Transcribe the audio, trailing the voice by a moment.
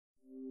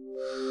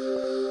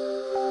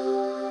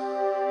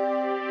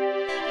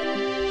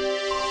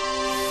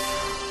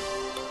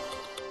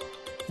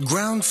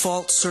Ground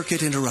fault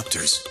circuit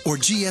interrupters, or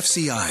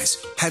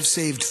GFCIs, have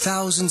saved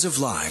thousands of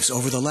lives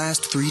over the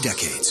last 3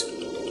 decades.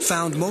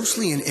 Found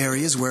mostly in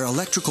areas where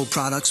electrical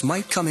products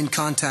might come in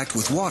contact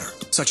with water,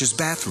 such as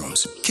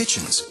bathrooms,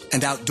 kitchens,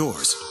 and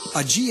outdoors,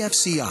 a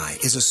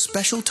GFCI is a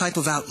special type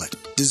of outlet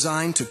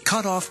designed to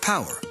cut off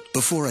power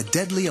before a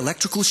deadly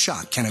electrical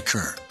shock can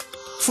occur.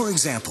 For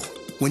example,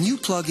 when you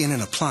plug in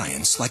an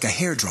appliance like a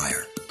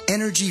hairdryer,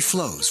 energy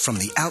flows from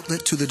the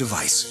outlet to the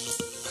device.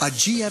 A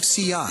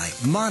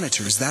GFCI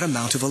monitors that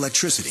amount of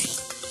electricity.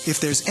 If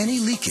there's any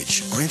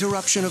leakage or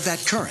interruption of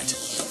that current,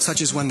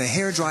 such as when the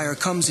hairdryer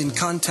comes in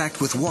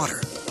contact with water,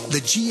 the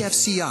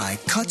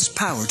GFCI cuts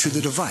power to the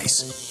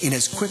device in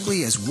as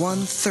quickly as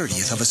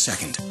 1/30th of a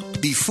second,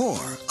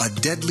 before a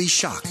deadly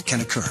shock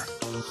can occur.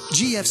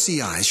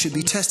 GFCIs should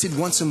be tested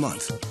once a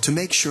month to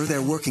make sure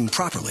they're working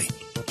properly.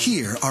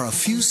 Here are a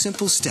few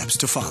simple steps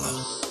to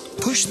follow.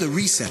 Push the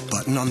reset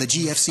button on the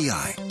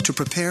GFCI to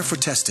prepare for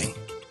testing.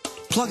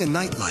 Plug a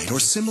nightlight or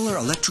similar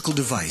electrical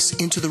device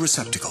into the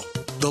receptacle.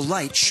 The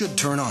light should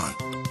turn on.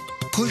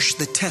 Push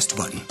the test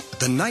button.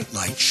 The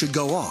nightlight should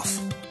go off.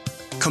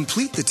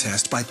 Complete the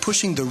test by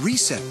pushing the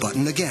reset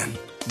button again.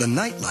 The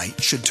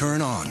nightlight should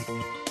turn on.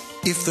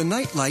 If the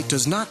nightlight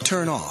does not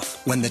turn off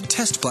when the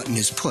test button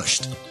is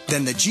pushed,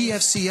 then the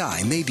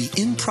GFCI may be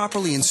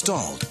improperly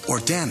installed or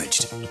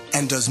damaged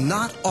and does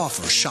not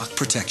offer shock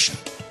protection.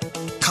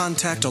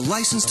 Contact a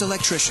licensed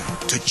electrician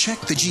to check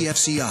the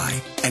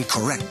GFCI and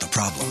correct the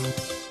problem.